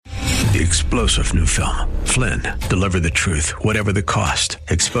The explosive new film, Flynn, Deliver the Truth, Whatever the Cost,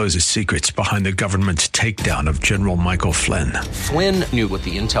 exposes secrets behind the government's takedown of General Michael Flynn. Flynn knew what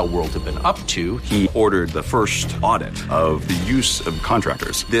the intel world had been up to. He ordered the first audit of the use of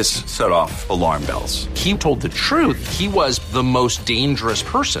contractors. This set off alarm bells. He told the truth. He was the most dangerous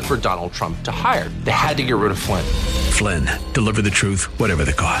person for Donald Trump to hire. They had to get rid of Flynn. Flynn, Deliver the Truth, Whatever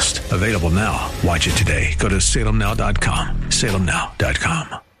the Cost. Available now. Watch it today. Go to salemnow.com.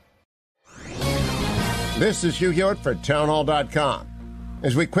 salemnow.com. This is Hugh Hewitt for townhall.com.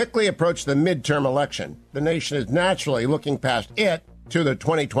 As we quickly approach the midterm election, the nation is naturally looking past it to the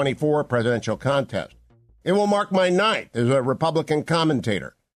 2024 presidential contest. It will mark my 9th as a Republican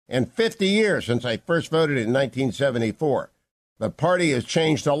commentator and 50 years since I first voted in 1974. The party has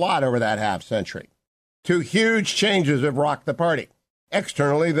changed a lot over that half-century. 2 huge changes have rocked the party.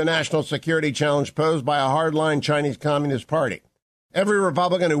 Externally, the national security challenge posed by a hardline Chinese Communist Party. Every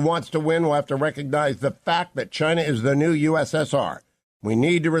Republican who wants to win will have to recognize the fact that China is the new USSR. We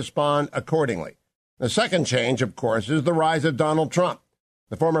need to respond accordingly. The second change, of course, is the rise of Donald Trump.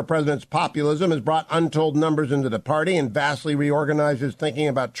 The former president's populism has brought untold numbers into the party and vastly reorganized his thinking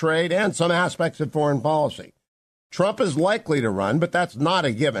about trade and some aspects of foreign policy. Trump is likely to run, but that's not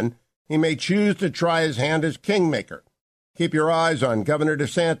a given. He may choose to try his hand as kingmaker. Keep your eyes on Governor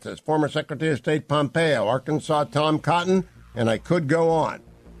DeSantis, former Secretary of State Pompeo, Arkansas Tom Cotton, and I could go on.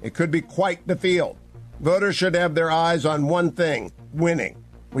 It could be quite the field. Voters should have their eyes on one thing, winning.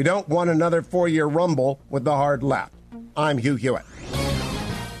 We don't want another 4-year rumble with the hard left. I'm Hugh Hewitt.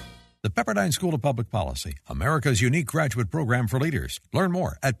 The Pepperdine School of Public Policy, America's unique graduate program for leaders. Learn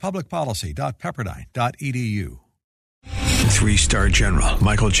more at publicpolicy.pepperdine.edu. 3-star General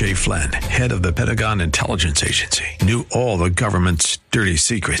Michael J. Flynn, head of the Pentagon Intelligence Agency, knew all the government's dirty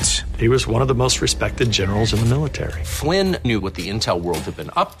secrets. He was one of the most respected generals in the military. Flynn knew what the intel world had been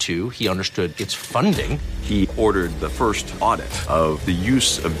up to. He understood its funding. He ordered the first audit of the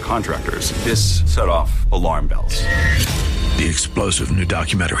use of contractors. This set off alarm bells. The explosive new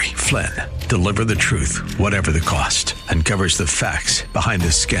documentary, Flynn, Deliver the Truth, Whatever the Cost, uncovers the facts behind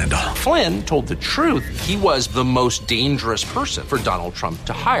this scandal. Flynn told the truth. He was the most dangerous person for Donald Trump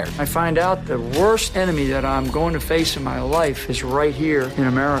to hire. I find out the worst enemy that I'm going to face in my life is right here in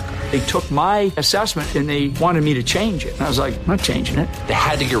America. They took my assessment and they wanted me to change it. And I was like, I'm not changing it. They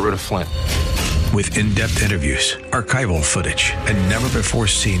had to get rid of Flynn. With in-depth interviews, archival footage, and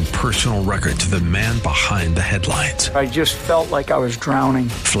never-before-seen personal records of the man behind the headlines. I just felt like I was drowning.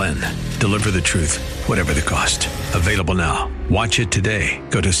 Flynn, Deliver the Truth, Whatever the Cost. Available now. Watch it today.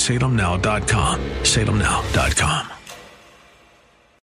 Go to salemnow.com. salemnow.com.